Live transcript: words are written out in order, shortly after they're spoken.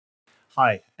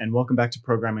Hi, and welcome back to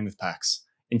Programming with Pax.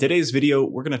 In today's video,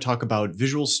 we're going to talk about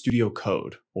Visual Studio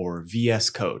Code, or VS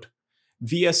Code.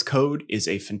 VS Code is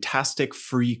a fantastic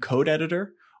free code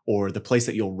editor, or the place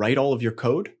that you'll write all of your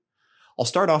code. I'll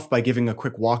start off by giving a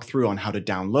quick walkthrough on how to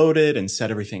download it and set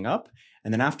everything up,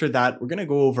 and then after that, we're going to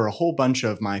go over a whole bunch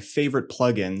of my favorite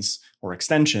plugins or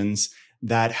extensions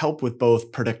that help with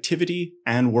both productivity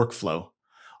and workflow.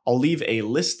 I'll leave a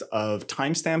list of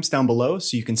timestamps down below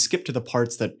so you can skip to the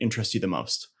parts that interest you the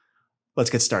most. Let's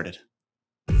get started.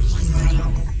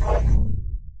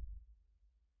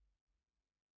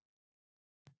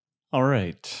 All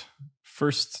right,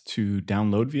 first to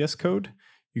download VS Code,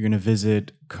 you're going to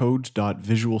visit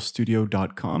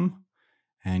code.visualstudio.com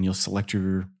and you'll select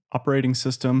your operating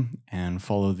system and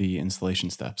follow the installation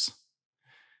steps.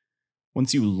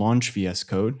 Once you launch VS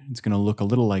Code, it's going to look a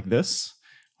little like this.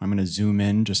 I'm going to zoom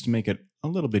in just to make it a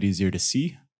little bit easier to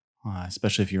see,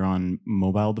 especially if you're on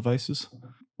mobile devices.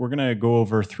 We're going to go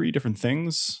over three different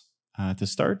things to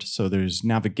start. So there's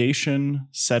navigation,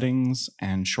 settings,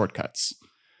 and shortcuts.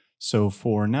 So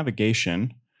for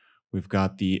navigation, we've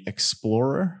got the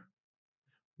Explorer.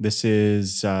 This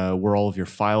is where all of your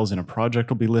files in a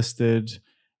project will be listed.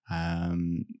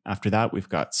 After that, we've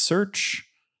got search.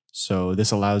 So this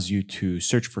allows you to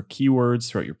search for keywords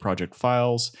throughout your project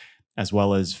files, as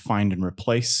well as find and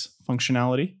replace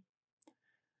functionality.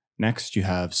 Next, you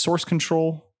have source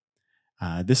control.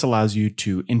 This allows you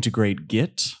to integrate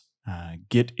Git.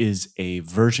 Git is a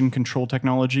version control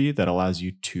technology that allows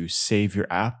you to save your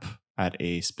app at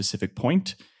a specific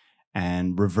point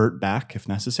and revert back if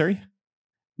necessary.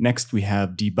 Next, we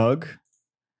have debug.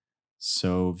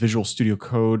 So Visual Studio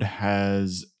Code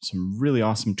has some really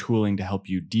awesome tooling to help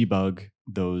you debug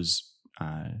those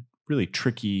really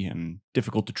tricky and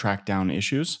difficult to track down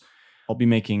issues. I'll be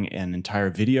making an entire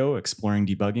video exploring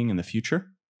debugging in the future.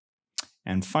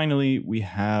 And finally, we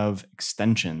have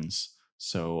extensions.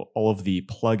 So all of the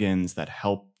plugins that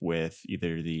help with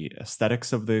either the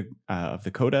aesthetics of the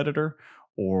code editor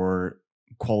or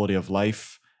quality of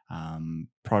life,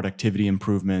 productivity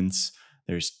improvements.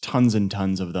 There's tons and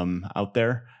tons of them out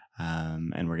there.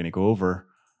 And we're going to go over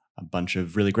a bunch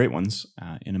of really great ones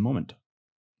in a moment.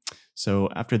 So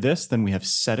after this, then we have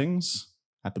settings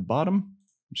at the bottom.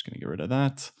 I'm just going to get rid of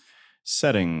that.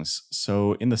 Settings.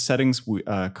 So in the settings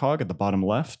cog at the bottom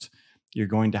left, you're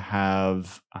going to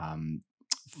have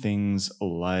things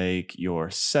like your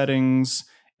settings,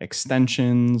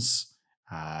 extensions,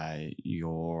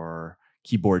 your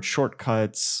keyboard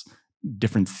shortcuts,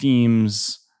 different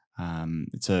themes.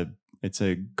 It's a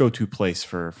go-to place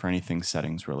for anything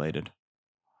settings related.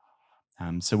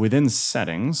 So within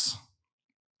settings,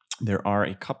 there are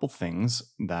a couple things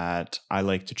that I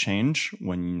like to change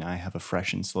when I have a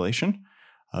fresh installation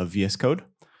of VS Code.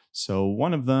 So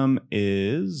one of them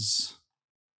is,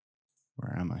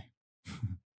 where am I?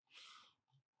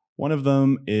 One of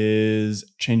them is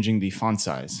changing the font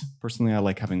size. Personally, I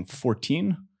like having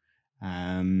 14.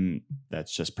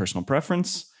 That's just personal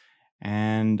preference.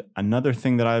 And another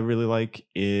thing that I really like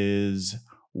is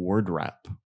word wrap.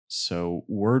 So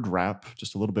word wrap,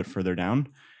 just a little bit further down,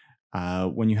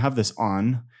 when you have this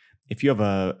on, if you have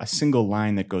a single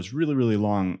line that goes really, really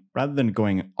long, rather than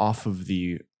going off of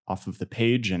the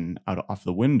page and off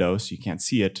the window so you can't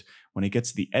see it, when it gets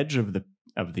to the edge of the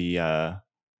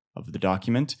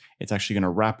document, it's actually going to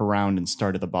wrap around and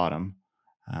start at the bottom.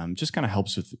 Just kind of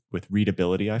helps with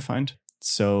readability, I find.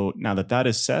 So now that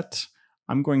is set,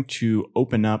 I'm going to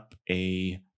open up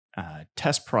a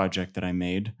test project that I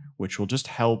made, which will just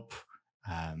help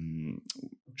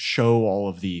show all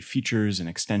of the features and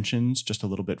extensions just a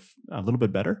little bit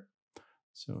better.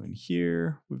 So in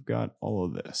here, we've got all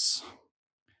of this.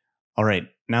 All right,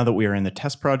 now that we are in the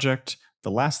test project,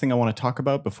 the last thing I want to talk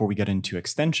about before we get into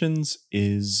extensions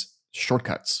is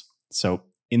shortcuts. So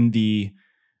in the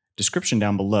description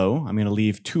down below, I'm going to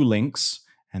leave two links,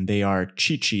 and they are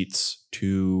cheat sheets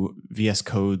to VS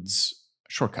Code's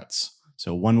shortcuts.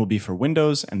 So one will be for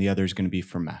Windows and the other is going to be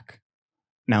for Mac.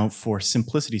 Now, for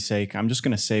simplicity's sake, I'm just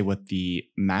going to say what the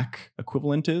Mac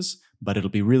equivalent is, but it'll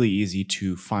be really easy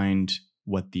to find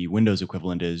what the Windows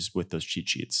equivalent is with those cheat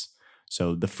sheets.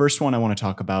 So the first one I want to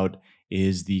talk about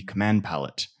is the command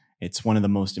palette. It's one of the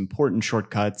most important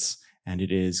shortcuts, and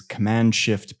it is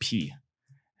Command-Shift-P,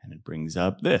 and it brings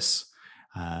up this.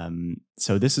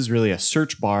 So this is really a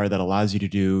search bar that allows you to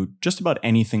do just about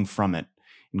anything from it,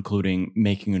 including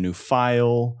making a new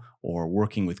file, or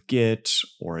working with Git,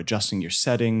 or adjusting your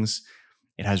settings.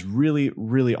 It has really,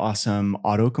 really awesome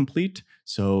autocomplete,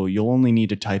 so you'll only need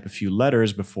to type a few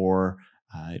letters before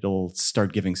it'll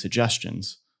start giving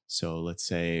suggestions. So let's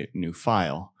say new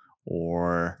file,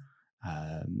 or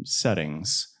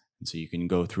settings. And so you can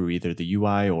go through either the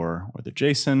UI or the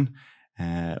JSON,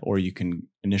 or you can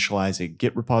initialize a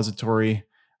Git repository.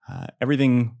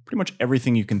 Pretty much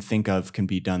everything you can think of can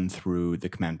be done through the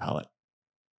command palette.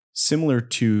 Similar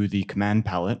to the command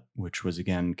palette, which was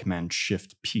again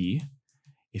Command-Shift-P,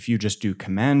 if you just do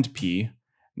Command-P,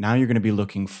 now you're going to be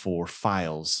looking for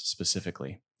files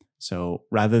specifically. So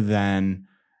rather than,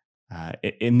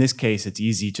 in this case, it's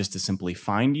easy just to simply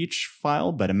find each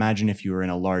file, but imagine if you were in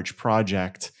a large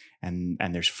project and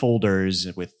there's folders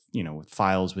with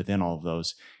files within all of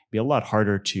those. It'd be a lot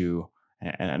harder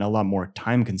and a lot more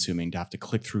time consuming to have to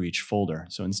click through each folder.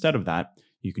 So instead of that,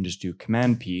 you can just do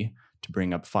Command-P to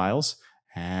bring up files,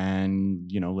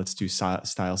 and let's do style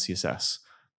CSS.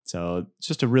 So it's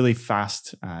just a really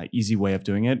fast, easy way of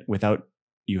doing it without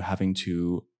you having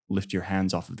to lift your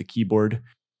hands off of the keyboard.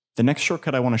 The next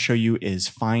shortcut I want to show you is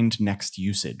find next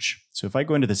usage. So if I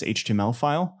go into this HTML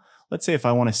file, let's say if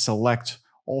I want to select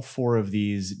all 4 of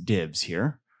these divs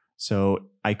here, so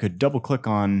I could double click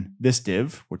on this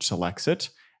div, which selects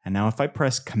it. And now if I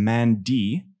press Command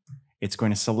D, it's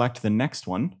going to select the next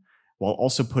one while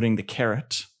also putting the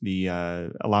caret,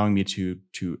 allowing me to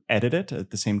edit it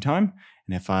at the same time.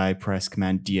 And if I press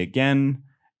Command D again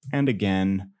and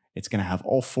again, it's going to have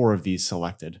all 4 of these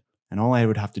selected. And all I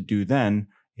would have to do then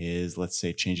is, let's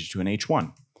say, change it to an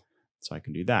H1. So I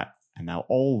can do that. And now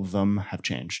all of them have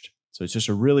changed. So it's just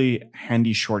a really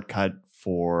handy shortcut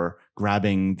for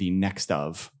grabbing the next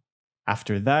of.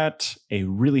 After that, a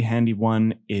really handy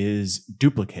one is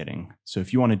duplicating. So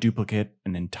if you want to duplicate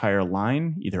an entire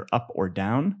line, either up or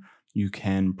down, you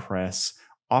can press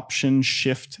Option,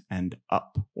 Shift, and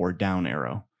up or down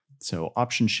arrow. So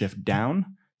Option, Shift,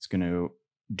 down is going to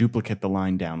duplicate the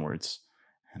line downwards.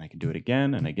 And I can do it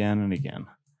again and again and again.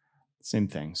 Same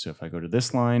thing. So if I go to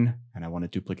this line and I want to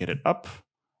duplicate it up,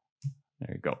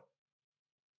 there you go.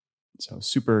 So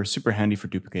super, super handy for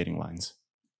duplicating lines.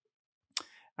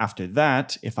 After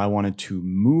that, if I wanted to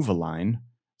move a line,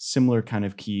 similar kind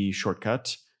of key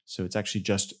shortcut. So it's actually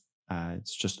just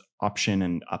Option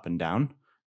and up and down.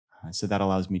 So that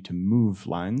allows me to move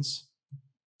lines.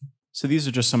 So these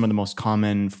are just some of the most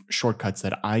common shortcuts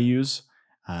that I use,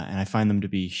 and I find them to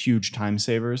be huge time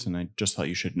savers, and I just thought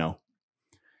you should know.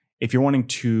 If you're wanting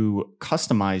to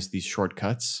customize these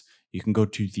shortcuts, you can go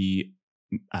to the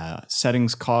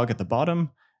settings cog at the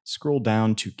bottom, scroll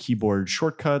down to keyboard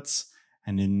shortcuts,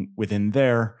 and within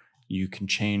there, you can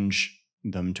change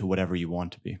them to whatever you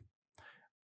want to be.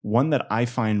 One that I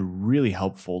find really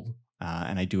helpful,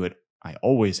 and I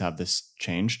always have this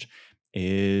changed,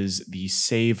 is the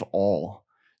save all.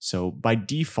 So by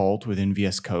default within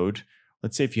VS Code,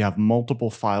 let's say if you have multiple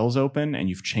files open and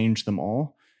you've changed them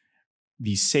all,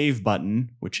 the save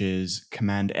button, which is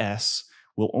Command S,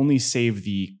 will only save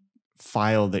the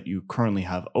file that you currently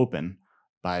have open.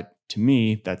 But to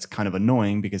me, that's kind of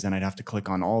annoying because then I'd have to click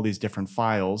on all these different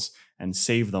files and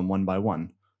save them one by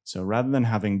one. So rather than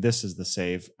having this as the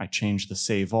save, I changed the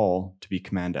save all to be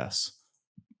Command S.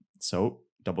 So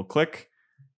double click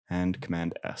and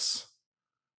Command S.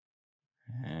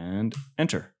 And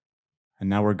enter. And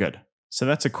now we're good. So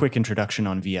that's a quick introduction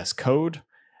on VS Code.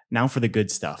 Now for the good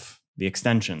stuff, the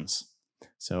extensions.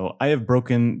 So I have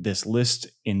broken this list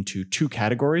into 2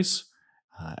 categories,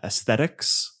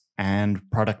 aesthetics and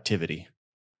productivity.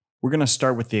 We're going to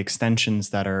start with the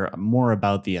extensions that are more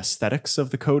about the aesthetics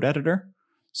of the code editor.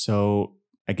 So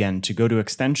again, to go to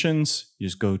extensions, you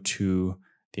just go to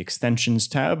the extensions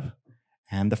tab.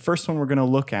 And the first one we're going to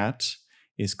look at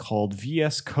is called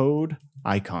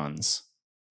Vscode-icons.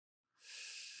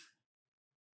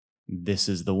 This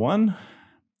is the one.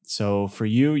 So for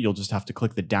you, you'll just have to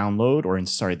click the download or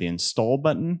the install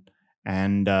button,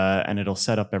 and it'll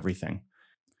set up everything.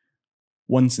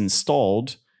 Once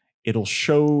installed, it'll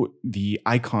show the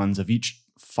icons of each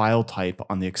file type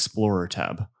on the Explorer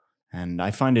tab. And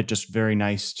I find it just very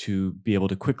nice to be able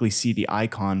to quickly see the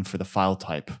icon for the file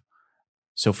type.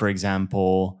 So for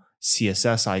example,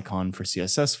 CSS icon for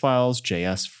CSS files,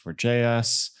 JS for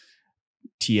JS,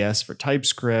 TS for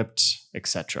TypeScript,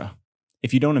 etc.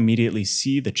 If you don't immediately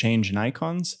see the change in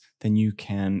icons, then you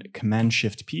can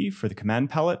Command-Shift-P for the command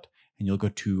palette, and you'll go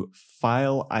to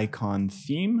File Icon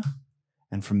Theme,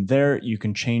 and from there you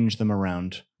can change them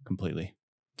around completely.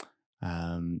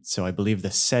 So I believe the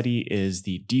SETI is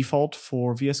the default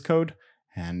for VS Code,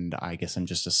 and I guess I'm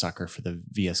just a sucker for the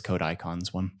VS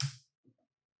Code-icons one.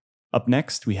 Up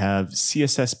next, we have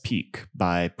CSS Peek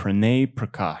by Pranay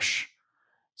Prakash.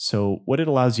 So what it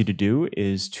allows you to do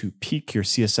is to peek your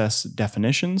CSS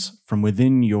definitions from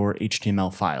within your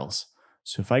HTML files.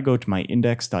 So if I go to my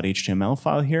index.html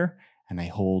file here, and I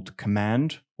hold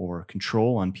Command or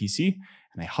Control on PC,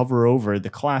 and I hover over the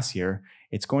class here,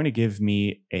 it's going to give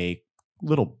me a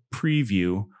little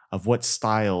preview of what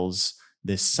styles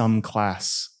this sum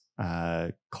class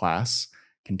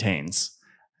contains.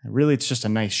 Really, it's just a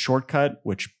nice shortcut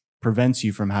which prevents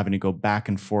you from having to go back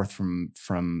and forth from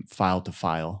file to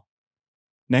file.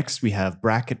 Next, we have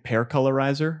Bracket Pair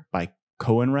Colorizer by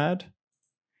Cohenrad.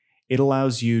 It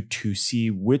allows you to see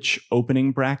which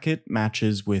opening bracket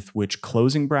matches with which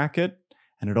closing bracket,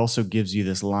 and it also gives you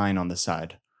this line on the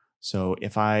side. So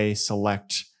if I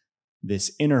select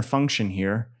this inner function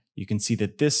here, you can see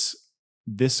that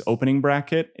this opening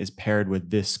bracket is paired with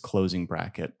this closing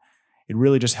bracket. It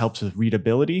really just helps with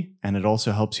readability, and it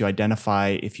also helps you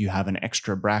identify if you have an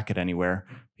extra bracket anywhere,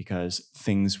 because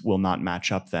things will not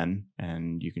match up then,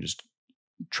 and you can just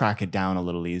track it down a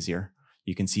little easier.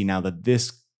 You can see now that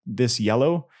this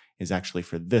yellow is actually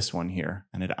for this one here,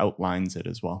 and it outlines it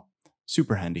as well.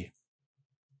 Super handy.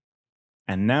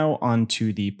 And now on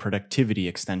to the productivity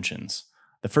extensions.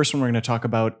 The first one we're going to talk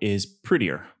about is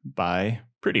Prettier by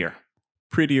Prettier.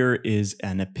 Prettier is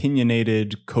an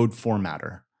opinionated code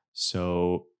formatter.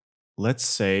 So let's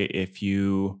say if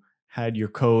you had your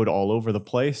code all over the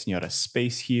place and you had a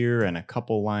space here and a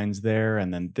couple lines there,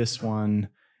 and then this one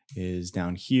is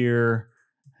down here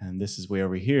and this is way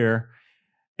over here.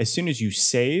 As soon as you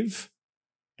save,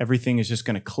 everything is just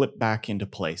going to clip back into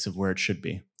place of where it should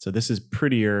be. So this is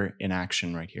Prettier in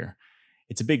action right here.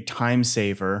 It's a big time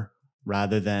saver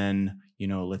rather than,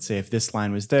 let's say if this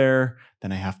line was there,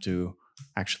 then I have to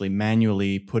actually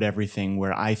manually put everything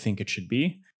where I think it should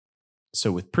be.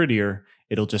 So with Prettier,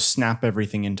 it'll just snap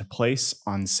everything into place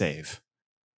on save.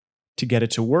 To get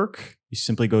it to work, you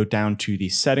simply go down to the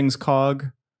Settings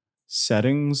cog,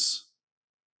 Settings,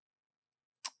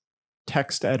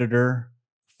 Text Editor,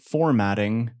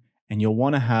 Formatting, and you'll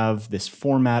want to have this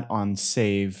Format on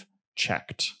Save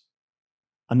checked.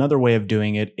 Another way of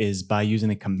doing it is by using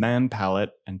the command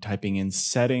palette and typing in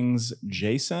settings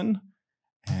JSON,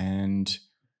 and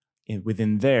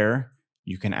within there,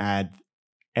 you can add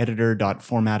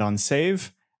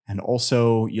editor.formatOnSave, and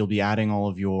also you'll be adding all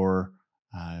of your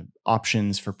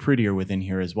options for Prettier within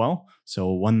here as well. So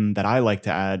one that I like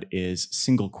to add is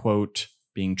single quote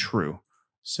being true.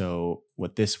 So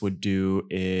what this would do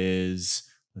is,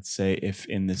 let's say if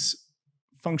in this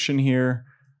function here,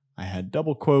 I had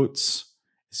double quotes,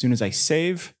 as soon as I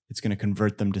save, it's going to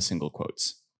convert them to single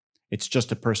quotes. It's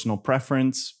just a personal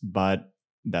preference, but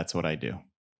that's what I do.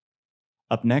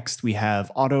 Up next, we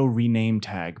have Auto Rename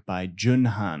Tag by Jun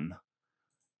Han.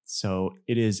 So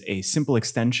it is a simple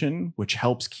extension which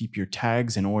helps keep your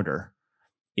tags in order.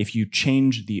 If you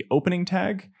change the opening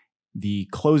tag, the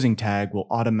closing tag will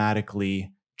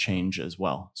automatically change as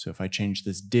well. So if I change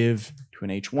this div to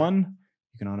an H1,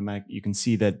 you can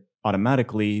see that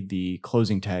automatically the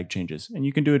closing tag changes. And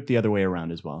you can do it the other way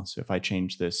around as well. So if I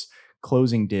change this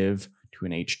closing div to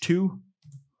an H2,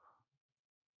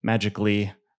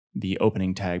 magically the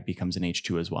opening tag becomes an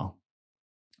H2 as well.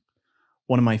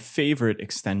 One of my favorite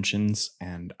extensions,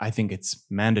 and I think it's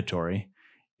mandatory,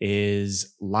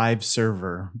 is Live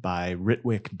Server by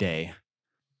Ritwick Day.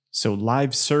 So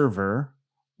Live Server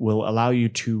will allow you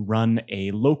to run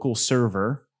a local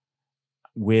server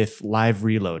with live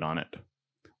reload on it.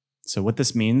 So what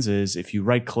this means is if you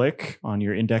right click on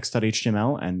your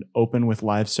index.html and open with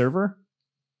Live Server,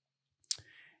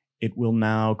 it will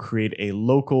now create a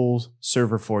local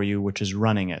server for you, which is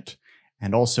running it.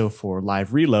 And also for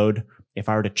live reload, if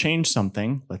I were to change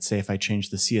something, let's say if I change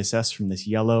the CSS from this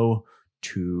yellow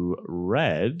to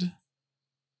red,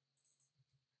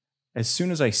 as soon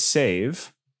as I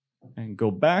save and go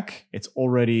back, it's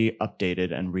already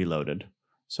updated and reloaded.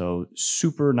 So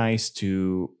super nice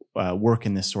to work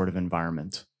in this sort of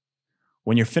environment.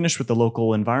 When you're finished with the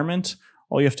local environment,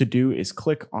 all you have to do is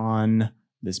click on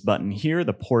this button here,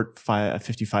 the port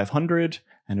 5500,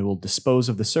 and it will dispose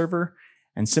of the server.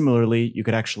 And similarly, you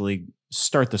could actually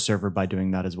start the server by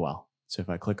doing that as well. So if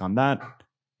I click on that,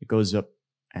 it goes up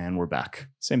and we're back.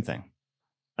 Same thing.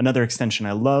 Another extension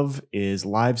I love is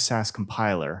Live SASS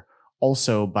Compiler,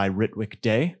 also by Ritwick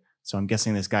Day. So I'm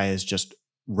guessing this guy is just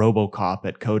RoboCop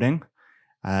at coding.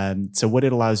 So what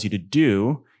it allows you to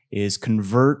do is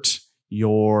convert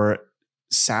your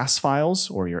SASS files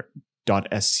or your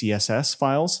 .scss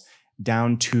files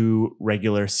down to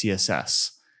regular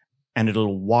CSS. And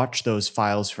it'll watch those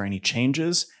files for any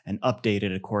changes and update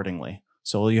it accordingly.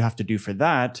 So all you have to do for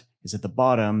that is at the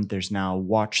bottom, there's now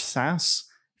watch SASS.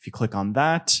 If you click on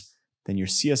that, then your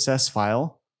CSS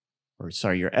file,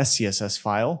 your SCSS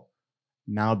file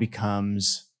now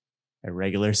becomes a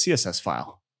regular CSS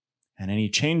file. And any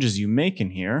changes you make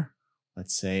in here,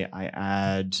 let's say I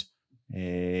add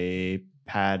a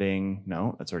padding,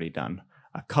 no, that's already done,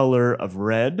 a color of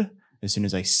red. As soon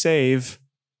as I save,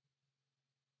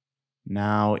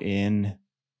 now in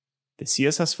the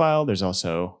CSS file, there's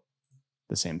also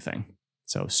the same thing.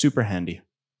 So super handy.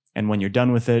 And when you're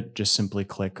done with it, just simply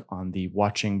click on the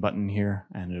watching button here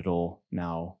and it'll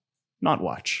now not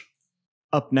watch.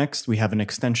 Up next, we have an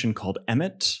extension called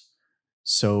Emmet.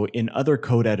 So in other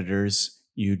code editors,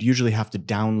 you'd usually have to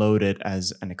download it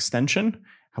as an extension.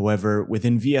 However,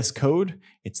 within VS Code,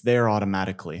 it's there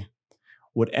automatically.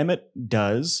 What Emmet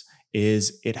does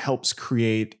is it helps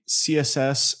create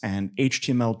CSS and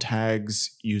HTML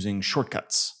tags using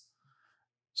shortcuts.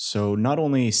 So not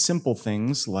only simple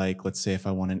things like, let's say if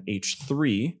I want an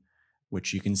H3,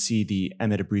 which you can see the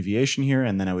Emmet abbreviation here,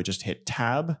 and then I would just hit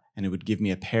tab and it would give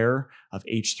me a pair of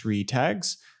H3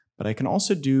 tags, but I can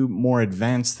also do more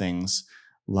advanced things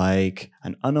like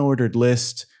an unordered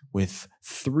list with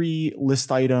 3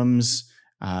 list items,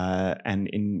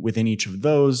 and within each of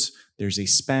those, there's a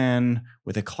span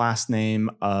with a class name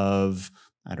of,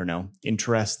 I don't know,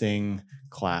 interesting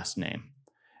class name.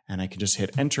 And I can just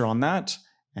hit enter on that,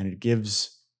 and it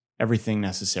gives everything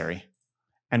necessary.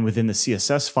 And within the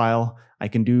CSS file, I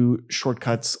can do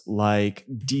shortcuts like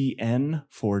DN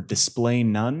for display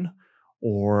none,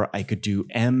 or I could do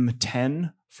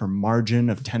M10 for margin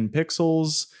of 10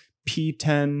 pixels,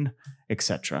 P10,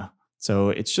 etc. So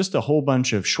it's just a whole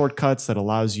bunch of shortcuts that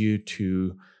allows you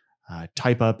to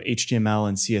type up HTML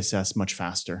and CSS much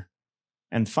faster.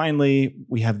 And finally,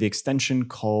 we have the extension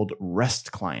called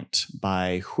REST Client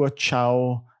by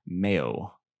Huochao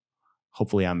Meo.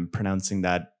 Hopefully I'm pronouncing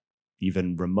that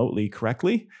even remotely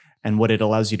correctly. And what it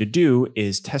allows you to do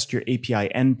is test your API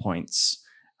endpoints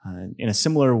in a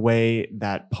similar way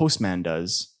that Postman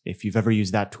does, if you've ever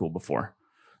used that tool before.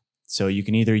 So you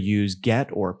can either use get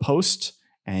or post,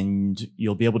 and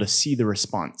you'll be able to see the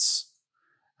response.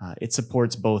 It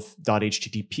supports both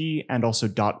 .http and also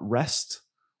 .rest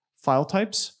file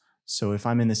types. So if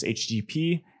I'm in this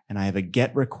HTTP and I have a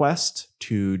GET request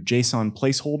to JSON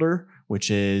placeholder,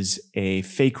 which is a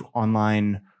fake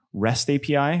online REST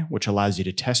API, which allows you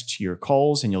to test your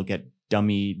calls and you'll get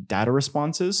dummy data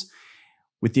responses.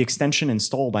 With the extension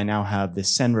installed, I now have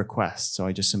this send request. So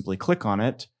I just simply click on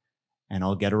it and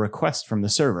I'll get a request from the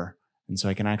server. And so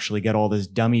I can actually get all this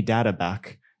dummy data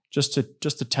back just to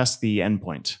test the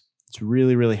endpoint. It's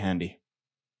really, really handy.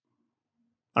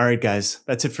 All right, guys,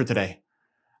 that's it for today.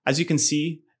 As you can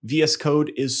see, VS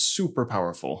Code is super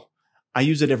powerful. I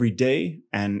use it every day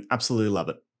and absolutely love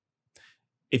it.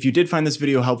 If you did find this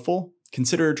video helpful,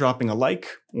 consider dropping a like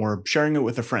or sharing it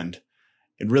with a friend.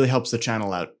 It really helps the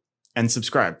channel out. And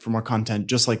subscribe for more content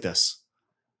just like this.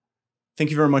 Thank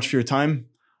you very much for your time.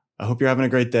 I hope you're having a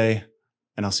great day,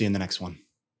 and I'll see you in the next one.